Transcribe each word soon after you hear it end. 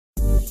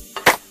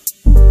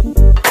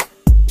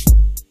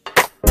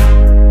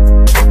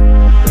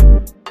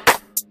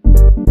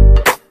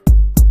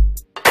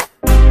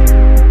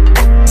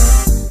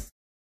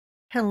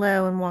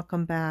Hello and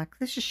welcome back.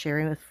 This is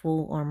Sherry with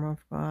Full Armor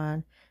of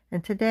God,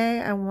 and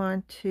today I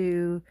want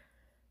to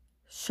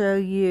show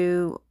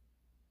you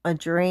a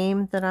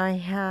dream that I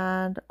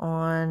had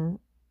on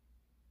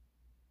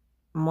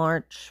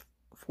March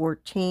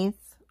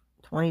 14th,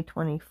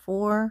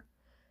 2024,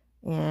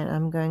 and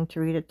I'm going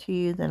to read it to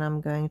you, then I'm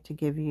going to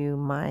give you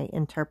my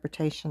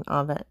interpretation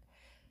of it.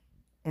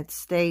 It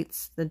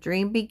states, "The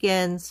dream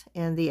begins,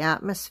 and the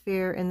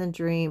atmosphere in the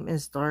dream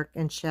is dark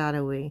and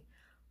shadowy.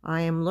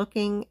 I am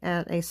looking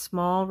at a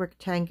small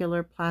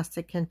rectangular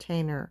plastic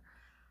container.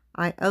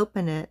 I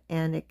open it,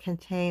 and it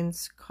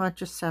contains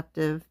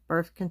contraceptive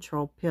birth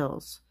control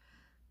pills.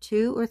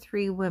 2 or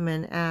 3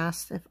 women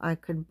asked if I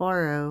could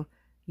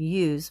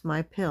use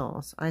my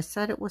pills. I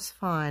said it was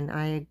fine.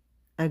 I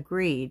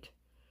agreed.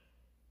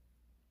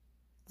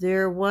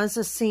 There was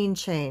a scene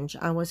change.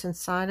 I was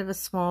inside of a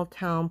small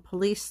town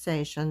police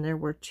station. There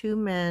were 2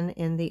 men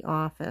in the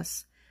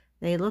office.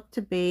 They looked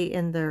to be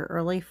in their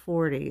early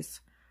 40s.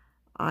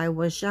 I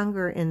was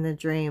younger in the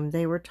dream.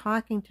 They were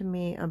talking to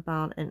me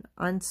about an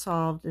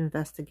unsolved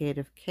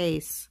investigative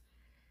case.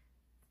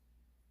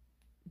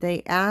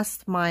 They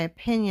asked my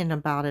opinion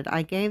about it.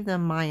 I gave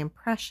them my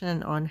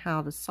impression on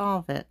how to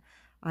solve it.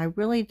 I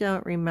really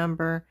don't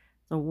remember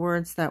the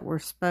words that were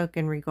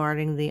spoken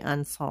regarding the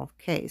unsolved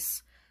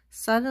case.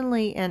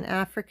 Suddenly, an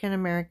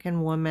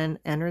African-American woman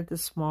entered the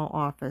small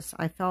office.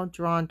 I felt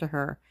drawn to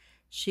her.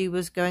 She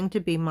was going to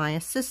be my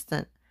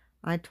assistant.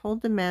 I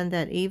told the men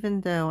that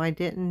even though I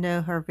didn't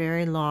know her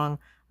very long,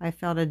 I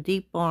felt a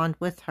deep bond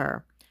with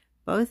her.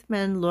 Both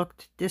men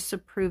looked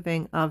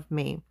disapproving of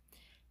me.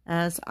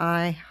 As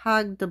I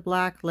hugged the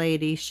black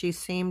lady, she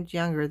seemed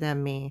younger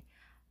than me.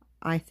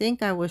 I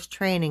think I was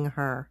training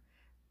her.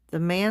 The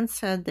man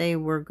said they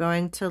were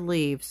going to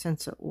leave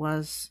since it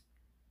was,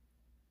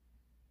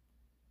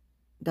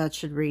 that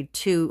should read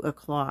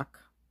 2:00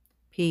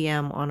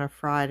 p.m. on a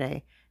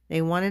Friday.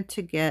 They wanted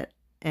to get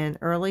an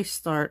early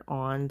start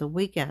on the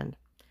weekend.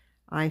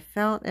 I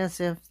felt as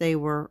if they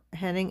were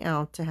heading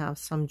out to have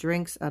some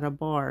drinks at a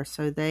bar,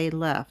 so they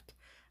left.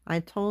 I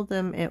told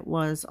them it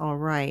was all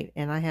right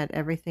and I had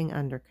everything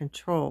under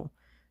control.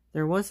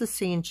 There was a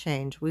scene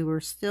change. We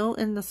were still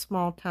in the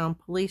small town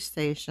police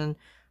station,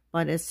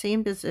 but it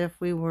seemed as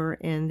if we were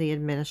in the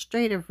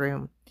administrative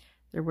room.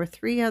 There were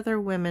 3 other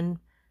women,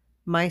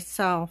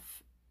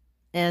 myself,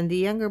 and the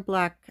younger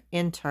black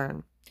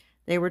intern.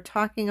 They were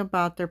talking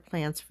about their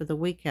plans for the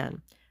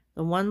weekend.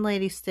 The one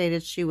lady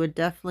stated she would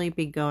definitely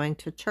be going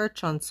to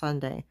church on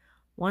Sunday.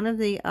 One of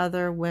the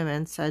other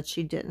women said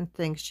she didn't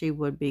think she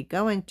would be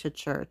going to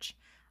church.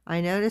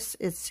 I noticed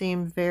it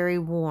seemed very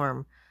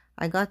warm.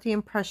 I got the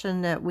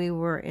impression that we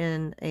were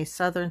in a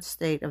southern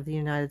state of the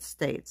United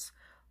States.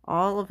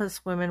 All of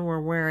us women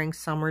were wearing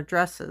summer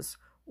dresses,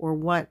 or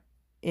what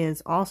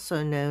is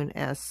also known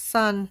as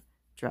sun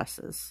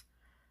dresses.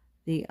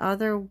 The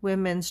other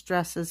women's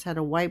dresses had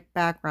a white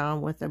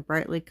background with a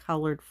brightly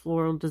colored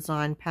floral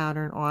design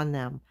pattern on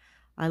them.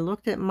 I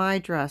looked at my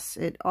dress.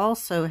 It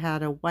also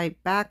had a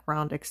white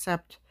background,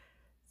 except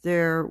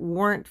there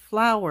weren't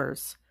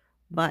flowers,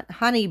 but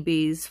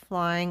honeybees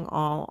flying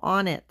all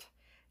on it.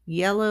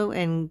 Yellow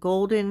and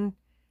golden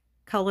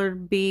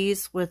colored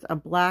bees with a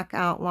black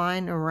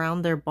outline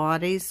around their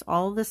bodies.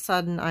 All of a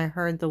sudden, I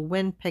heard the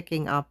wind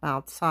picking up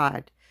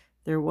outside.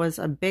 There was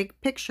a big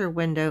picture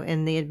window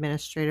in the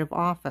administrative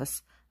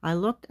office. I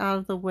looked out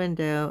of the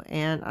window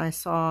and I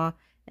saw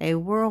a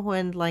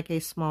whirlwind like a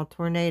small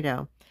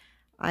tornado.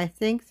 I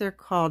think they're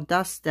called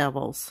dust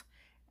devils.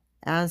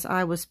 As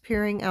I was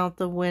peering out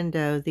the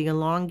window, the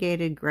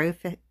elongated gray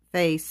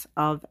face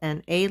of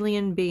an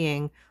alien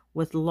being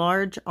with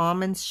large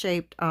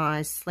almond-shaped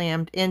eyes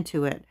slammed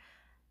into it.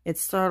 It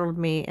startled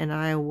me and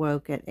I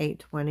awoke at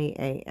 8:20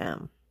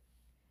 a.m.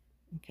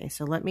 Okay,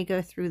 so let me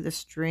go through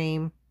this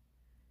dream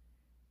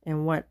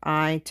and what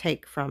I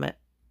take from it.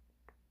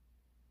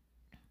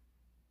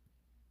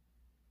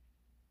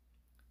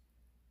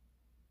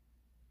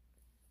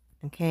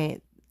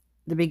 Okay,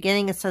 the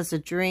beginning, it says the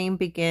dream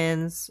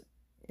begins,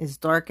 is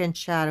dark and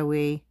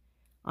shadowy.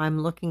 I'm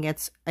looking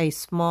at a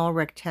small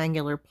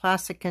rectangular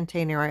plastic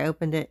container. I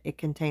opened it. It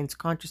contains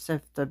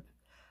contraceptive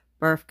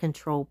birth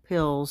control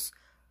pills.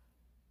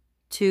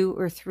 2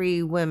 or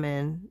 3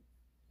 women,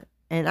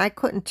 and I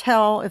couldn't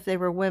tell if they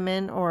were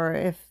women or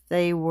if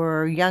they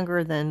were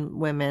younger than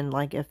women,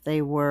 like if they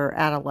were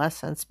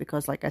adolescents,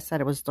 because like I said,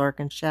 it was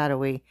dark and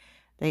shadowy.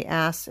 They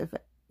asked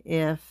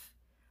if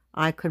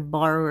I could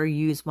borrow or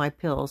use my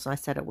pills. I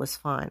said it was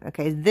fine.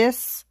 Okay,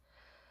 this,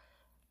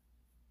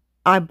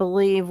 I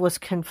believe, was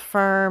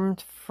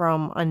confirmed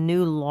from a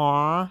new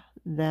law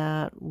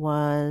that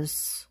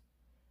was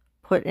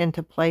put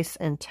into place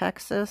in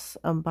Texas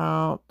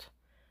about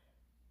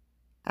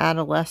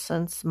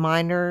adolescents,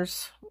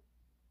 minors,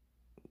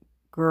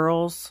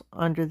 girls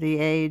under the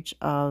age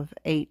of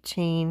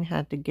 18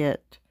 had to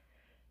get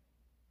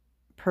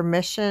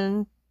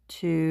permission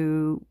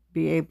to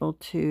be able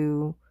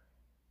to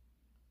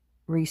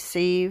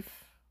receive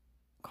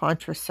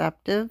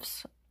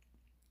contraceptives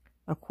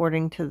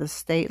according to the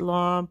state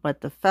law,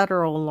 but the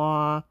federal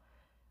law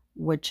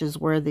which is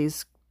where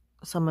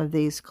some of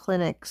these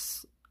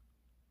clinics,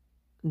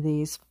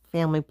 these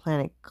family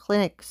planning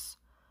clinics,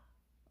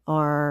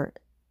 are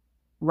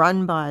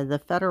run by the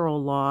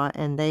federal law,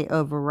 and they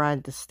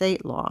override the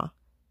state law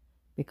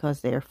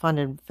because they are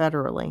funded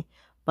federally.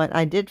 But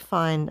I did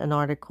find an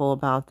article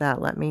about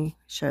that. Let me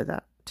show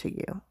that to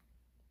you.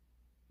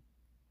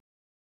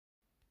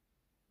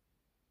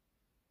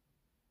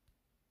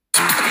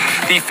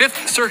 The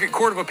Fifth Circuit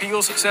Court of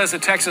Appeals says a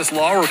Texas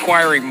law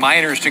requiring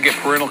minors to get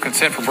parental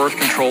consent for birth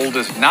control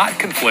does not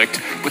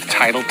conflict with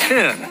Title X.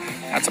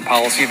 That's a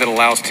policy that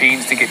allows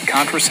teens to get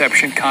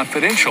contraception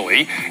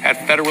confidentially at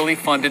federally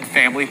funded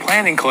family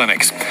planning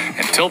clinics.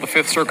 Until the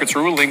Fifth Circuit's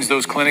rulings,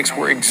 those clinics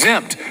were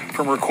exempt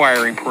from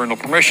requiring parental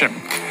permission.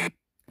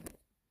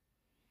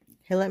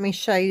 Okay, let me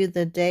show you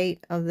the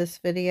date of this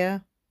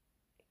video.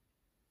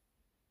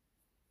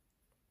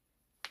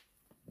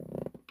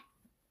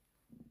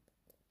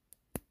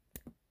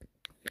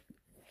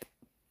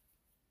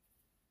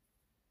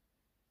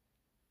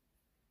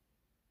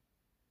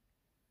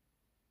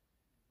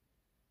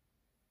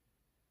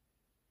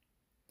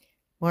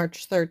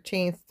 March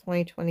 13th,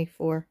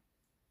 2024.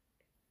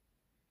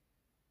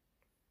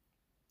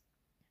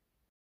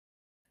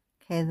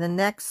 Okay, the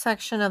next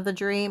section of the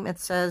dream, it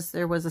says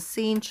there was a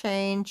scene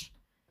change.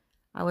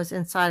 I was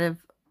inside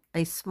of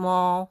a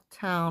small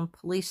town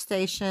police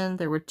station.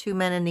 There were two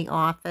men in the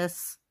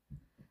office.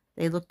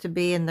 They looked to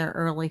be in their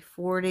early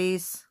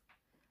 40s.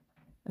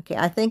 Okay,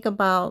 I think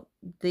about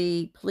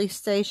the police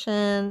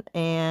station,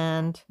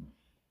 and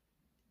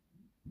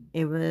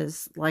it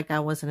was like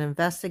I was an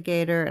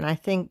investigator, and I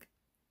think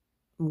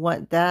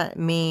what that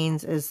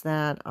means is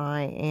that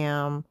I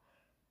am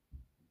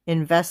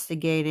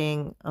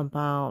investigating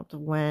about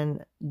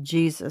when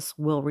Jesus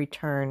will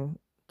return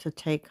to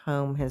take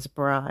home his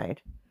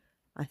bride.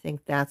 I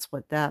think that's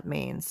what that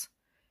means.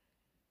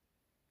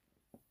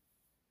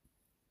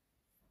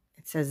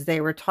 It says they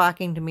were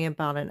talking to me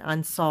about an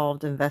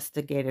unsolved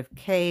investigative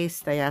case.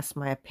 They asked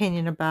my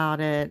opinion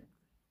about it.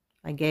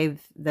 I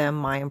gave them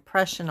my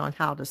impression on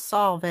how to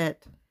solve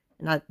it.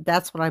 And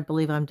that's what I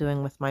believe I'm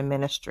doing with my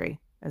ministry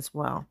as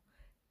well.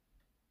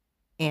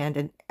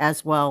 And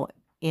as well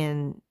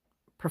in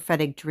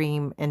prophetic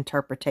dream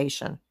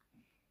interpretation.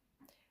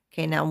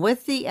 Okay, now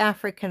with the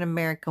African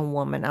American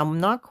woman, I'm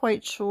not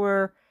quite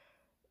sure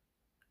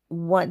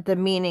what the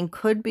meaning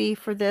could be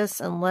for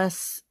this,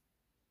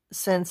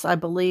 since I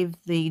believe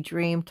the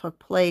dream took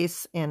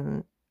place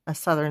in a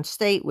southern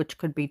state, which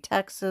could be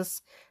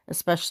Texas,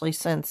 especially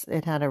since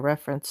it had a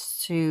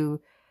reference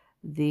to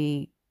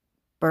the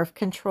birth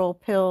control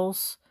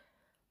pills.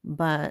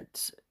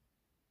 But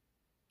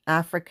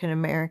African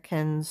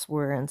Americans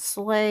were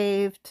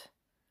enslaved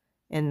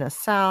in the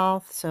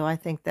South, so I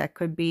think that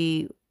could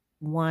be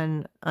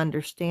one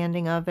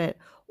understanding of it,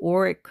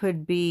 or it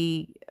could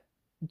be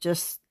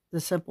just the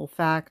simple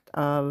fact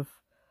of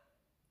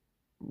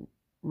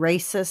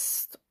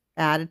racist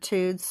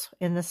attitudes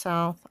in the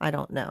South. I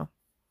don't know.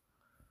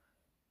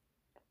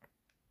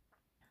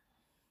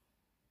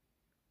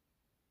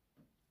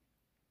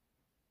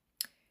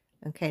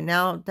 Okay,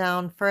 now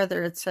down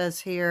further it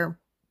says here,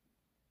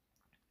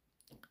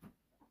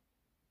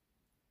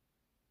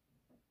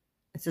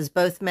 it says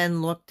both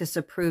men look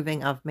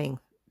disapproving of me.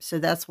 So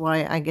that's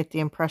why I get the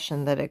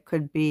impression that it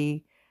could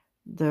be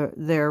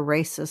their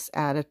racist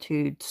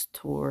attitudes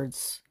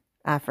towards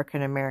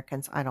African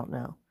Americans. I don't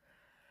know.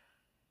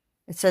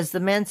 It says the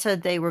men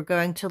said they were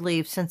going to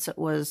leave since it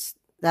was,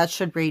 that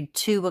should read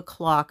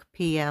 2:00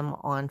 p.m.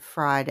 on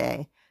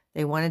Friday.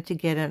 They wanted to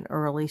get an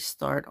early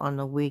start on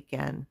the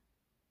weekend.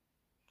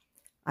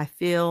 I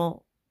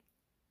feel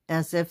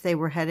as if they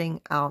were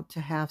heading out to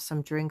have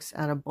some drinks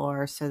at a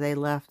bar, so they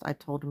left. I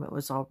told them it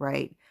was all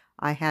right.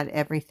 I had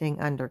everything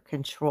under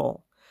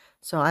control.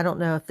 So I don't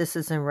know if this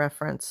is in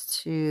reference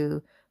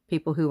to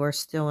people who are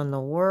still in the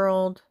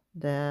world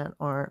that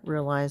aren't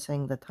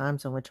realizing the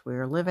times in which we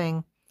are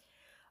living.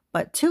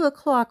 But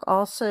 2:00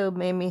 also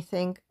made me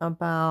think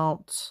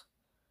about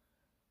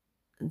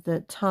the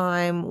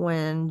time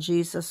when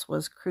Jesus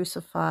was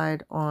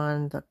crucified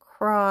on the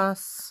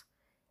cross.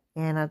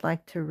 And I'd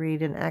like to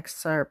read an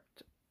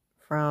excerpt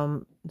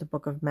from the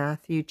book of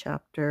Matthew,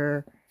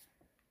 chapter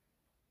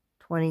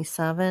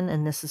 27.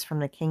 And this is from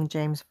the King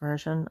James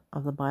Version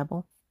of the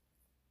Bible.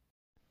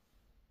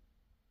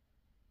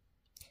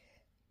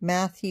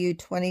 Matthew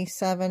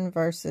 27,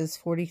 verses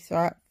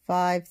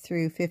 45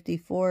 through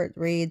 54. It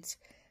reads,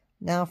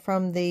 "Now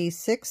from the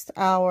 6th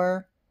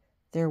hour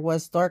there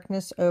was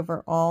darkness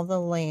over all the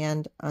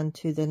land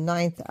unto the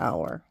 9th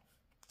hour.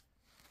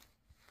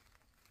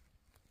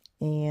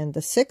 And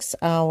the 6th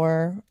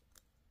hour,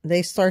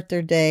 they start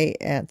their day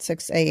at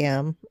 6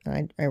 a.m.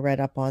 I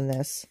read up on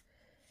this.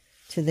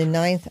 To the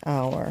 9th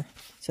hour.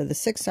 So the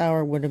 6th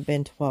hour would have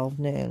been 12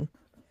 noon.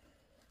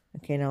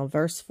 Okay, now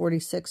verse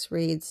 46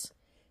 reads,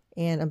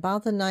 "And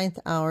about the 9th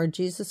hour,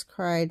 Jesus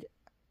cried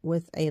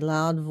with a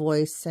loud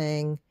voice,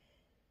 saying,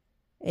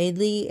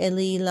 Eli,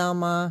 Eli,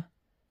 lama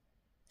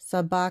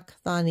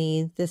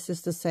sabachthani." This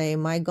is to say,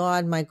 my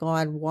God,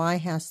 why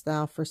hast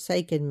thou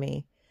forsaken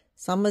me?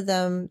 Some of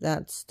them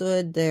that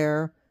stood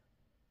there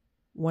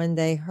when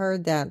they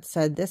heard that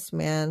said, This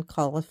man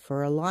calleth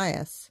for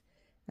Elias.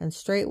 And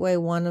straightway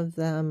one of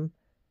them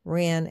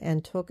ran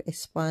and took a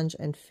sponge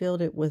and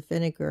filled it with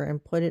vinegar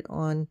and put it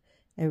on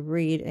a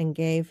reed and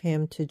gave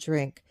him to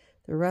drink.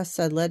 The rest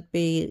said,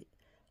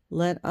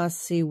 Let us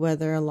see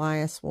whether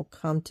Elias will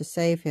come to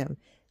save him.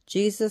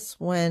 Jesus,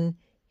 when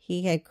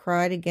he had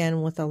cried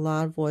again with a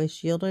loud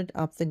voice, yielded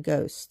up the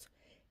ghost.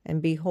 And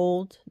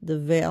behold, the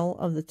veil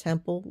of the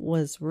temple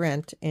was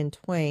rent in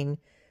twain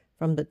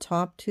from the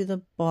top to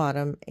the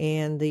bottom,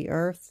 and the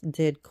earth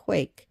did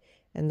quake,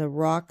 and the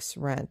rocks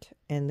rent,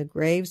 and the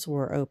graves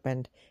were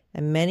opened,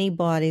 and many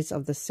bodies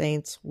of the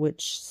saints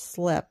which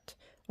slept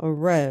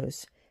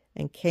arose,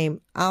 and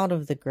came out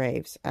of the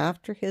graves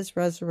after his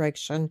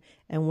resurrection,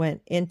 and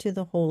went into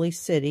the holy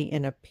city,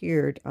 and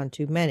appeared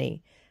unto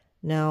many.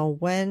 Now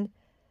when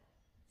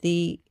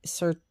the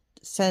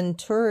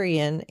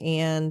centurion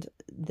and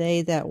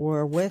they that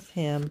were with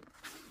him,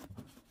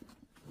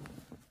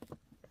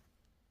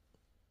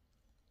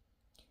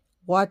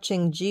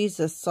 watching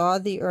Jesus, saw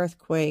the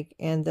earthquake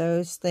and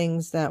those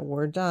things that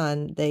were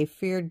done, they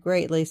feared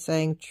greatly,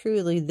 saying,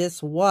 Truly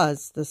this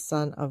was the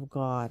Son of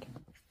God.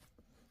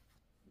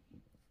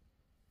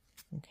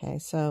 Okay,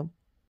 so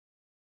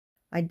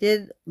I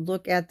did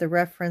look at the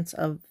reference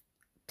of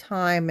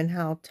time and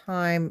how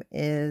time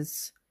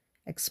is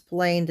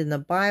explained in the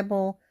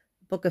Bible.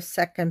 Book of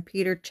 2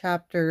 Peter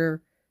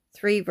chapter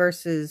 3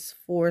 verses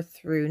 4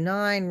 through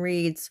 9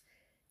 reads,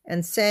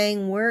 And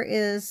saying, Where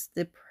is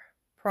the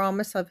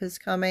promise of his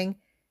coming?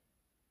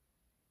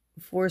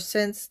 For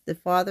since the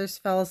fathers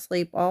fell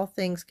asleep, all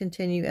things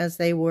continue as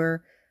they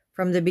were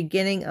from the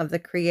beginning of the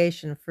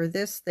creation. For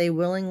this they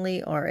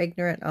willingly are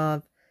ignorant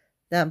of,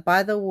 that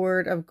by the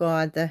word of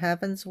God the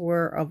heavens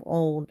were of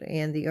old,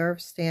 and the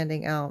earth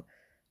standing out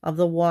of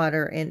the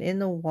water and in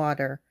the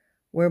water,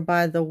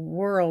 whereby the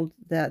world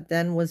that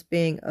then was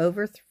being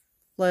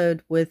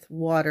overflowed with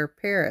water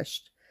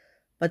perished.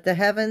 But the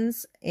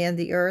heavens and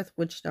the earth,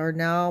 which are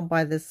now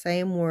by the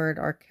same word,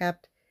 are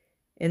kept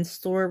in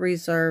store,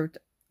 reserved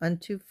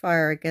unto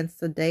fire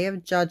against the day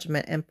of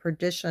judgment and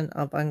perdition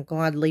of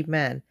ungodly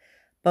men.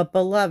 But,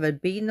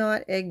 beloved, be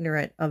not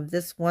ignorant of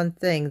this one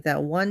thing,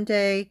 that one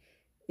day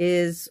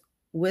is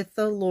with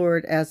the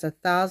Lord as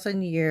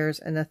 1,000 years,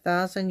 and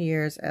 1,000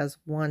 years as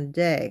one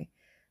day.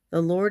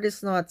 The Lord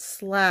is not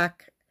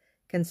slack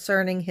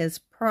concerning his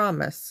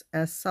promise,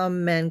 as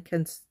some men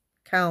can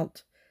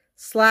count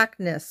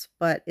slackness,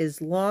 but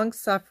is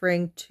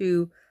long-suffering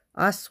to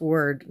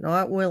usward,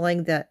 not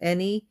willing that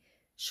any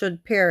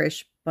should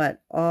perish,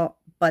 but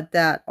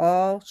that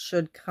all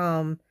should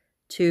come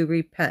to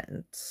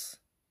repentance.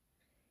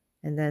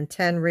 And then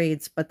 10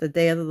 reads, But the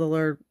day of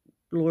the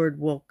Lord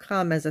will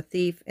come as a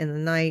thief in the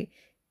night,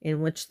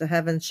 in which the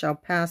heavens shall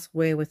pass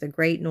away with a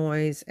great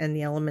noise, and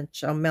the elements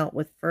shall melt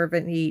with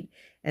fervent heat,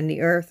 and the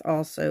earth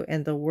also,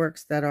 and the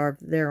works that are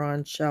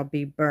thereon shall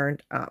be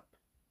burned up.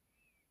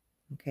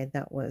 Okay,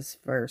 that was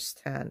verse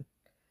 10.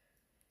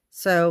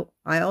 So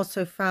I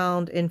also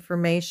found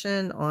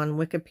information on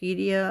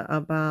Wikipedia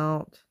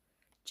about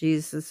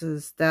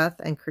Jesus' death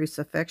and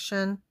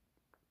crucifixion.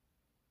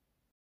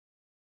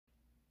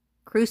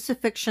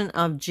 Crucifixion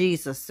of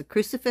Jesus. The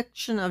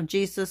crucifixion of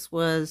Jesus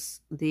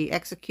was the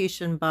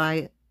execution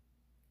by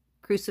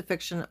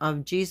crucifixion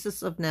of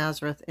Jesus of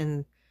Nazareth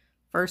in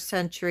 1st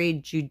century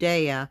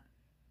Judea,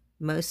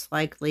 most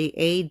likely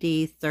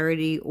AD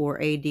 30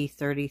 or AD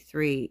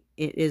 33.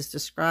 It is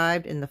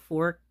described in the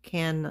 4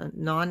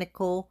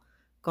 canonical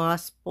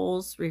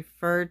Gospels,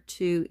 referred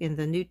to in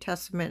the New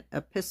Testament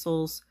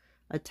epistles,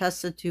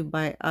 attested to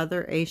by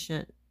other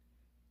ancient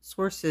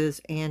sources,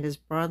 and is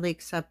broadly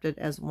accepted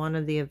as one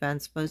of the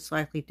events most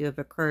likely to have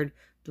occurred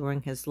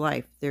during his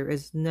life. There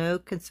is no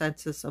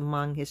consensus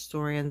among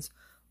historians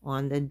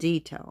on the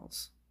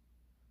details.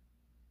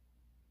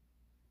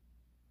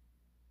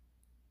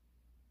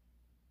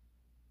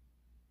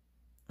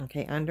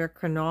 Okay, under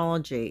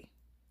chronology,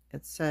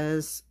 it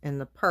says in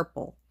the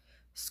purple,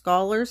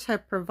 scholars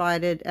have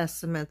provided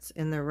estimates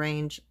in the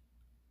range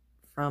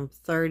from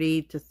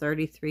 30 to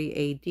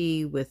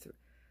 33 AD, with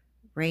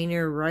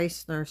Rainer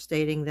Reisner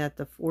stating that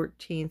the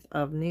 14th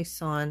of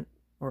Nisan,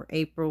 or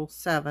April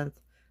 7th,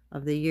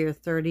 of the year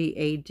 30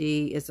 AD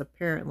is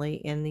apparently,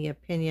 in the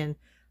opinion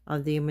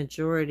of the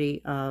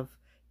majority of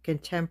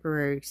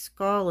contemporary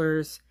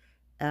scholars,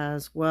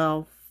 as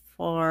well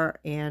far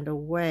and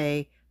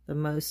away the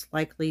most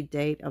likely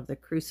date of the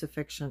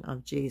crucifixion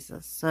of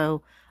Jesus.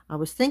 So I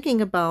was thinking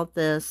about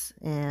this,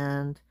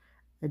 and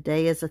a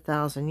day is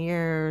 1,000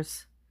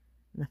 years,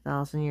 and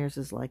 1,000 years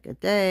is like a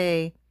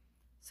day.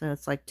 So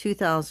it's like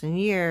 2,000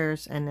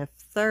 years, and if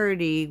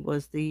 30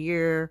 was the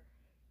year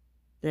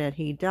that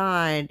he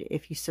died,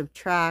 if you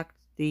subtract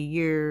the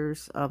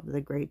years of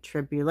the Great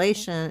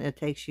Tribulation, it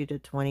takes you to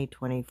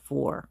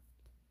 2024.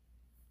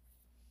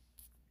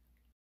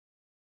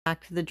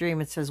 Back to the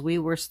dream, it says, we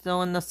were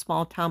still in the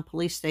small town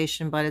police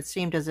station, but it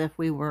seemed as if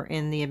we were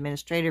in the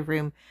administrative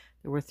room.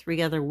 There were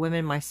 3 other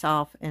women,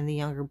 myself, and the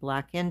younger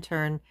black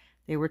intern.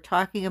 They were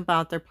talking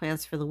about their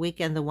plans for the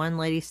weekend. The one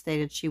lady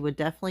stated she would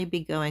definitely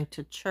be going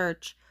to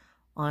church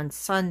on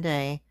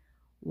Sunday.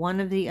 One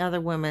of the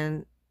other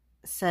women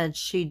said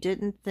she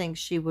didn't think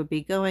she would be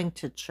going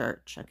to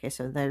church. Okay,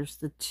 so there's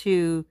the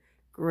two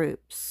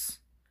groups.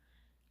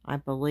 I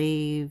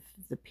believe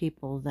the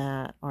people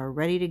that are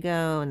ready to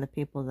go and the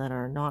people that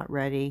are not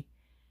ready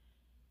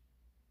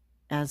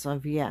as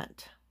of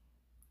yet.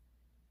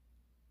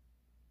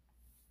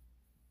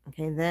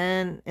 Okay,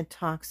 then it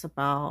talks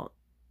about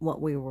what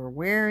we were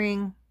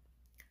wearing.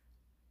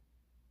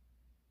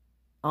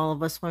 All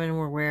of us women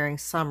were wearing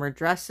summer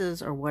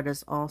dresses, or what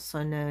is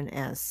also known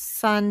as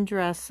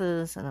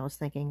sundresses. And I was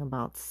thinking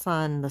about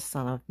Son, the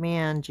Son of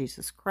Man,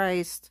 Jesus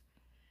Christ.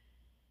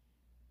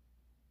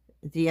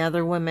 The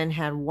other women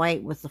had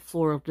white with the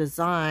floral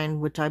design,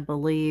 which I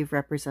believe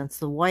represents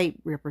the white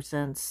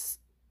represents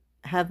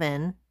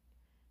heaven.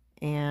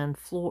 And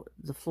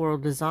the floral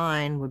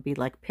design would be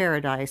like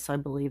paradise. I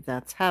believe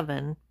that's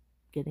heaven,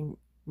 getting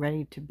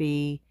ready to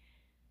be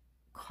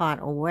caught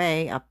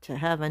away up to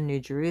heaven, New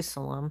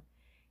Jerusalem.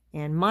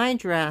 And my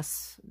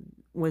dress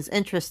was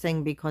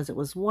interesting because it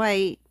was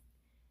white,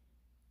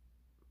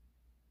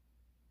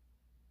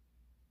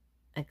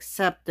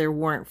 except there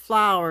weren't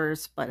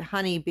flowers, but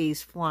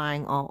honeybees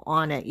flying all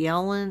on it.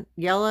 Yellow,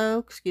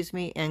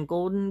 and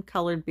golden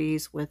colored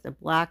bees with a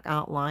black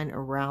outline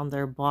around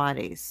their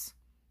bodies.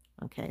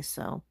 Okay,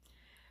 so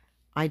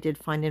I did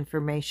find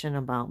information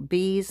about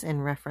bees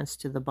in reference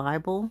to the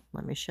Bible.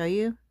 Let me show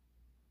you.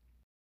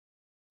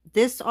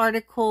 This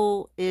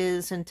article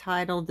is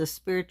entitled The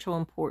Spiritual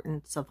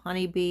Importance of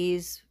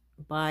Honeybees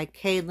by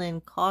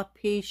Kaylin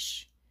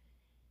Kopish,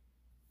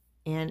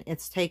 and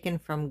it's taken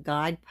from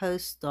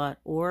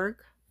guidepost.org.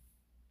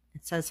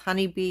 It says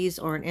honeybees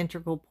are an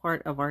integral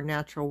part of our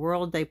natural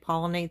world. They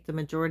pollinate the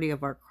majority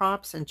of our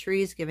crops and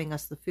trees, giving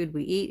us the food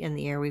we eat and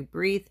the air we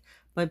breathe.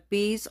 But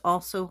bees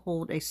also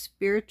hold a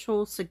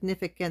spiritual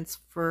significance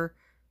for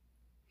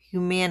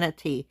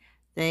humanity.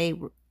 They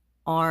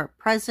are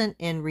present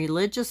in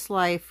religious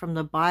life from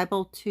the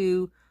Bible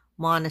to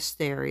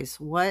monasteries.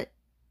 What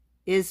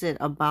is it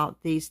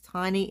about these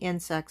tiny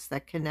insects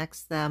that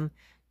connects them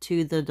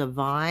to the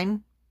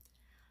divine?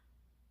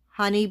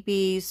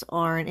 Honeybees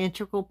are an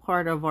integral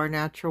part of our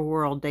natural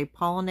world. They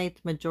pollinate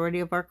the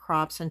majority of our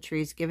crops and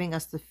trees, giving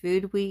us the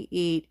food we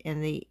eat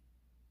and the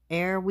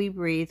air we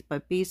breathe,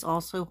 but bees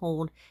also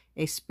hold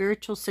a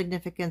spiritual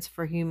significance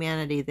for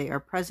humanity. They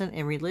are present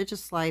in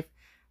religious life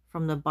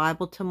from the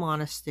Bible to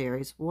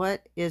monasteries.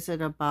 What is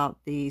it about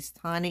these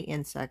tiny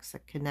insects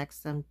that connects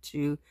them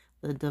to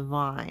the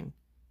divine?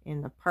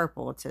 In the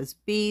purple, it says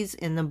bees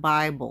in the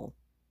Bible.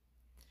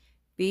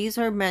 Bees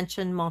are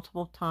mentioned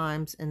multiple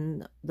times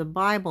in the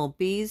Bible.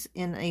 Bees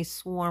in a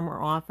swarm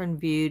are often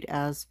viewed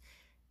as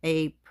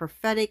a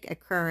prophetic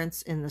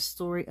occurrence in the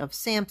story of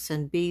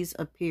Samson. Bees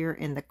appear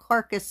in the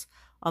carcass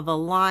of a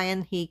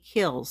lion he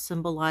kills,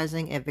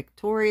 symbolizing a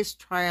victorious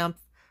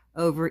triumph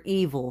over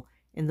evil.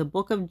 In the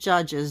book of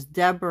Judges,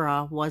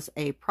 Deborah was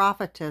a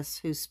prophetess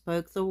who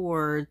spoke the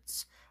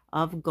words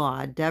of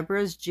God.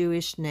 Deborah's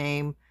Jewish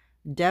name,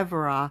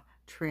 Deborah,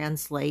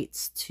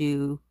 translates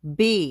to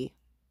bee.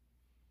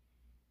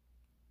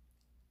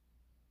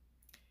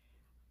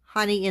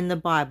 Honey in the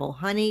Bible.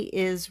 Honey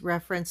is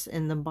referenced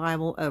in the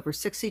Bible over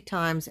 60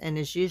 times and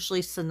is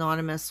usually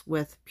synonymous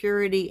with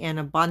purity and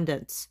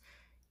abundance.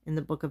 In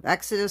the book of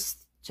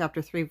Exodus,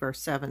 chapter 3, verse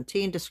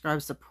 17,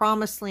 describes the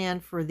promised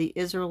land for the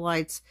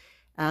Israelites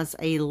as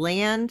a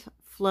land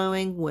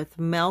flowing with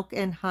milk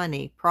and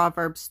honey.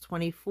 Proverbs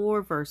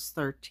 24, verse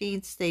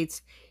 13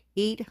 states,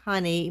 "Eat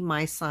honey,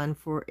 my son,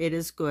 for it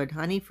is good.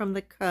 Honey from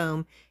the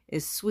comb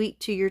is sweet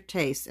to your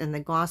taste." In the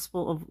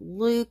Gospel of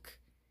Luke,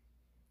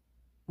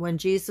 when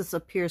Jesus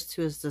appears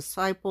to his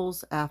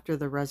disciples after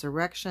the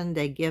resurrection,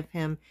 they give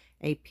him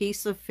a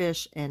piece of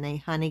fish and a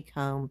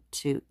honeycomb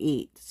to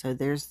eat. So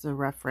there's the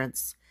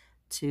reference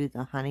to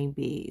the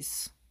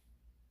honeybees.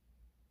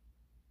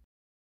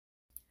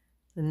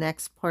 The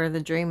next part of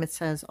the dream, it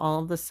says,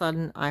 all of a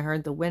sudden I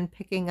heard the wind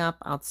picking up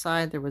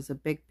outside. There was a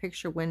big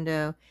picture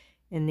window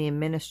in the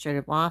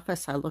administrative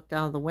office. I looked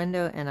out of the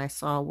window and I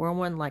saw a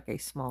whirlwind like a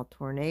small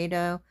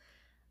tornado.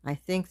 I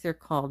think they're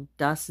called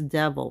dust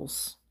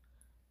devils.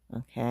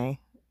 Okay,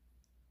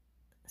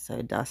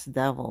 so dust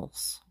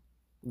devils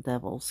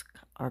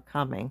are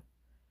coming.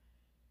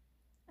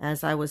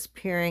 As I was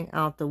peering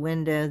out the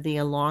window, the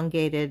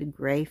elongated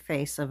gray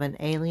face of an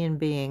alien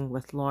being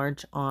with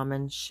large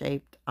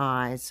almond-shaped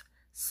eyes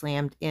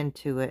slammed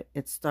into it.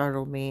 It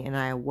startled me, and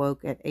I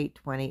awoke at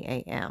 8:20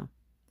 a.m.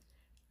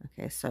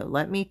 Okay, so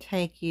let me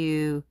take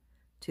you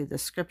to the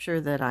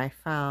scripture that I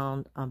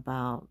found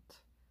about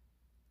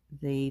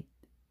the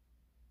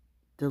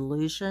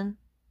delusion.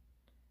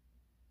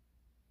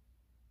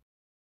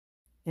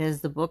 It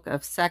is the book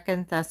of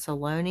 2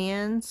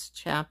 Thessalonians,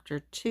 chapter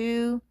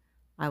 2.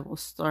 I will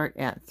start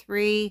at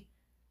 3,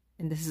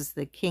 and this is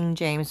the King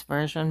James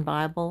Version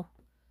Bible.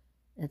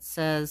 It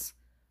says,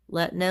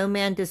 "Let no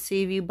man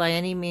deceive you by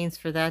any means,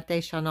 for that day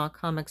shall not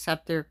come,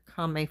 except there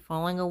come a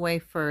falling away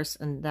first,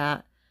 and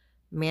that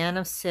man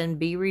of sin,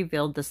 be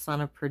revealed, the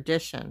son of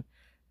perdition,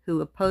 who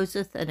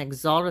opposeth and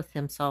exalteth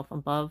himself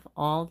above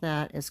all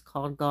that is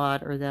called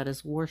God or that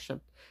is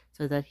worshipped,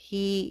 so that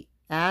he,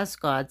 as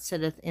God,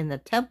 sitteth in the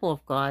temple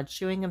of God,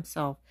 shewing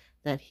himself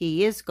that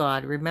he is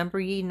God. Remember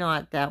ye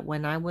not that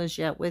when I was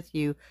yet with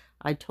you,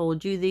 I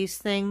told you these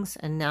things,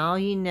 and now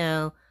ye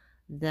know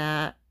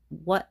that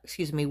what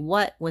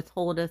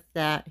withholdeth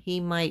that he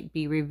might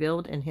be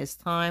revealed in his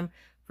time.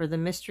 For the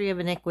mystery of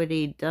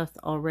iniquity doth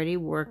already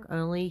work,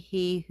 only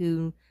he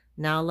who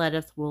now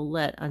letteth will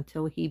let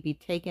until he be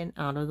taken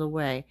out of the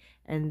way.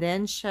 And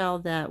then shall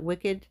that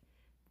wicked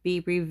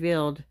be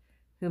revealed,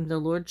 whom the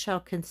Lord shall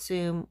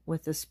consume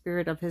with the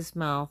spirit of his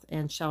mouth,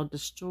 and shall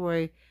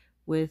destroy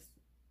with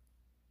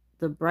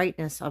the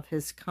brightness of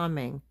his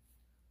coming.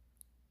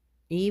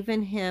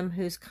 Even him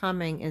whose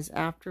coming is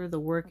after the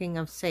working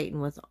of Satan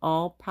with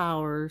all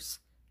power,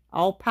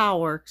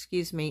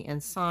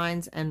 and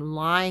signs and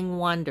lying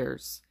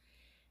wonders,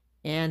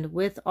 and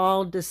with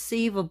all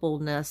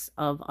deceivableness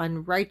of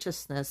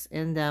unrighteousness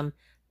in them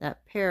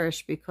that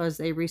perish, because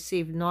they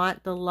receive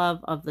not the love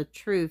of the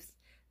truth,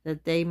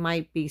 that they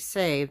might be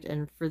saved.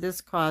 And for this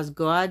cause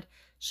God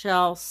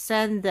shall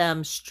send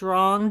them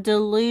strong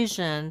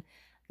delusion,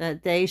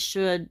 that they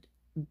should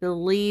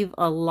believe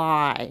a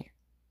lie.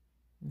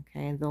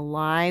 Okay, the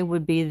lie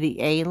would be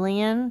the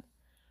alien.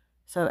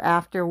 So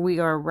after we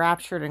are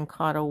raptured and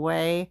caught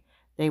away,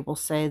 they will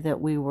say that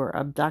we were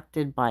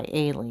abducted by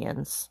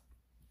aliens.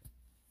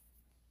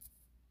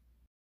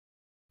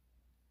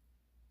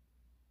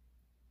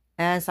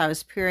 As I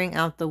was peering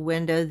out the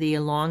window, the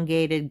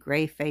elongated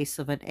gray face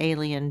of an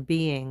alien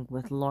being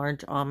with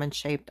large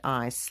almond-shaped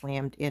eyes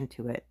slammed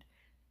into it.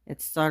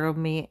 It startled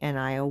me, and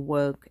I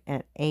awoke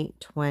at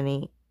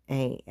 8:20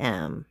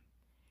 a.m.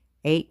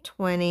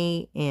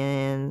 8:20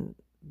 in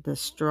the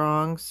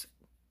Strong's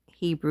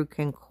Hebrew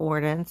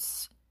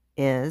Concordance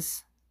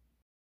is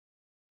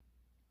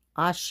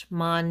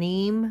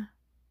Ashmanim.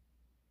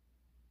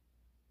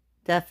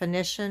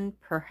 Definition,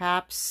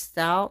 perhaps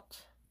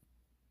stout.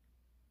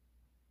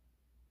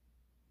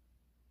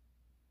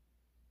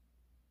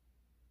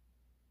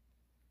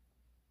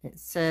 It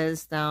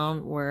says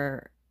down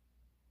where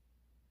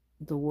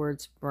the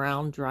words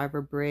Brown,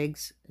 Driver,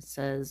 Briggs, it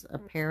says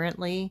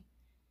apparently.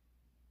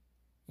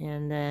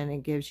 And then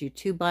it gives you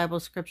two Bible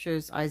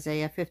scriptures,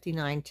 Isaiah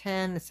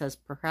 59:10. It says,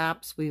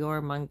 perhaps we are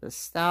among the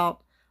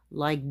stout,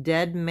 like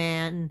dead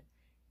men.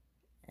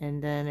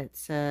 And then it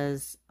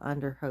says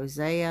under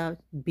Hosea,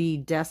 be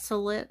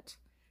desolate.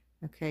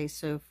 Okay,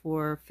 so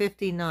for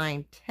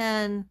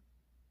 59:10,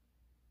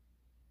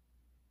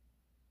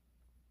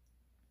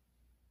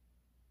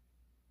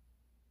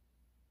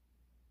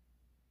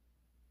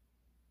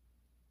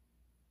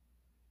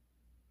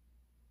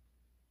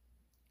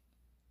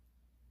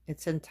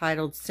 it's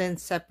entitled, Sin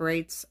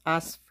Separates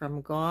Us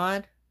from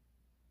God.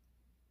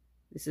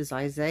 This is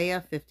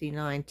Isaiah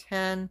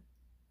 59:10.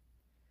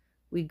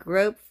 We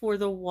grope for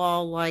the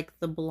wall like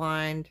the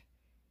blind,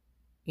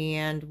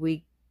 and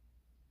we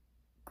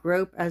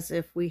grope as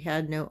if we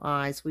had no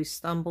eyes. We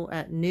stumble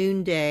at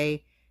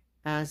noonday,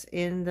 as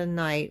in the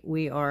night.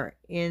 We are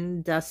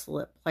in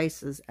desolate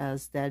places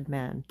as dead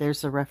men.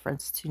 There's a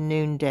reference to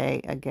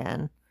noonday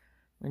again,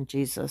 when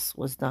Jesus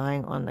was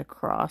dying on the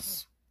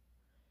cross.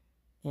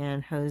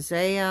 And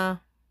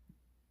Hosea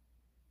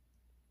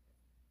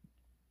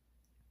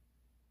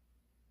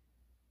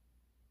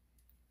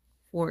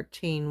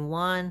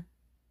 14:1.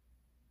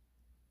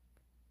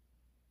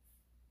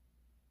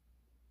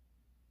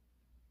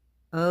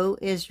 O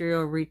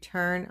Israel,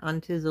 return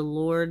unto the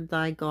Lord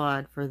thy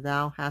God, for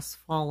thou hast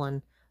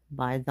fallen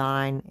by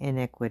thine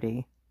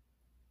iniquity.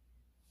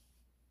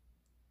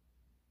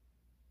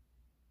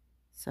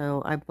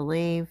 So I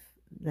believe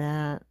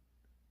that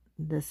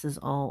this is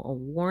all a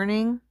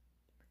warning,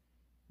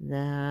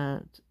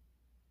 that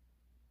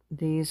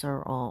these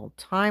are all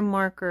time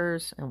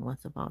markers and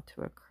what's about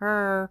to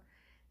occur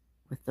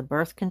with the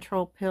birth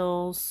control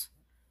pills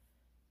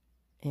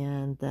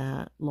and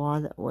that law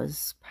that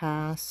was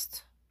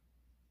passed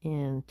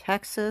in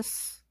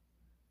Texas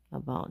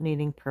about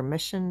needing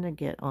permission to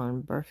get on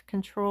birth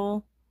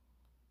control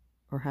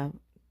or have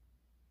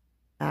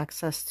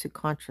access to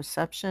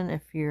contraception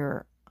if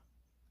you're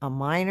a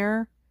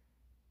minor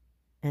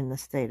in the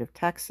state of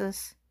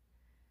Texas.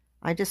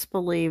 I just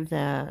believe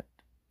that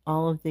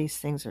all of these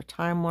things are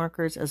time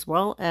markers, as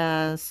well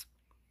as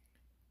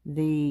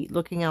the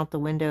looking out the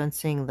window and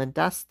seeing the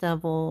dust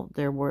devil.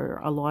 There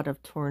were a lot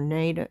of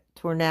tornadic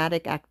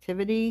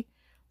activity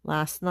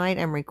last night.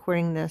 I'm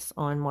recording this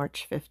on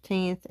March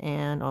 15th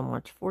and on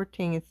March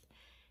 14th.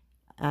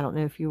 I don't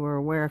know if you were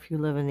aware, if you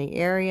live in the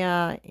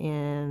area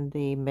in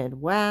the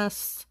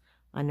Midwest.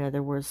 I know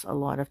there was a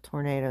lot of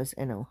tornadoes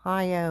in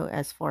Ohio,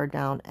 as far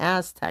down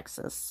as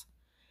Texas.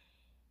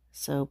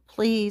 So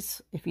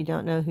please, if you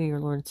don't know who your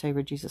Lord and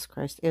Savior Jesus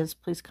Christ is,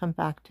 please come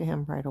back to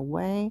him right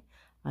away.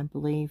 I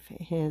believe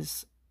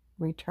his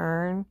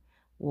return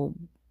will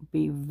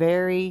be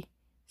very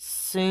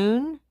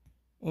soon.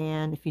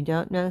 And if you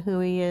don't know who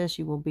he is,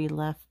 you will be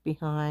left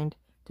behind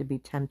to be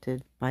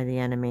tempted by the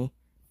enemy.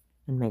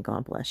 and may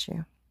God bless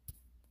you.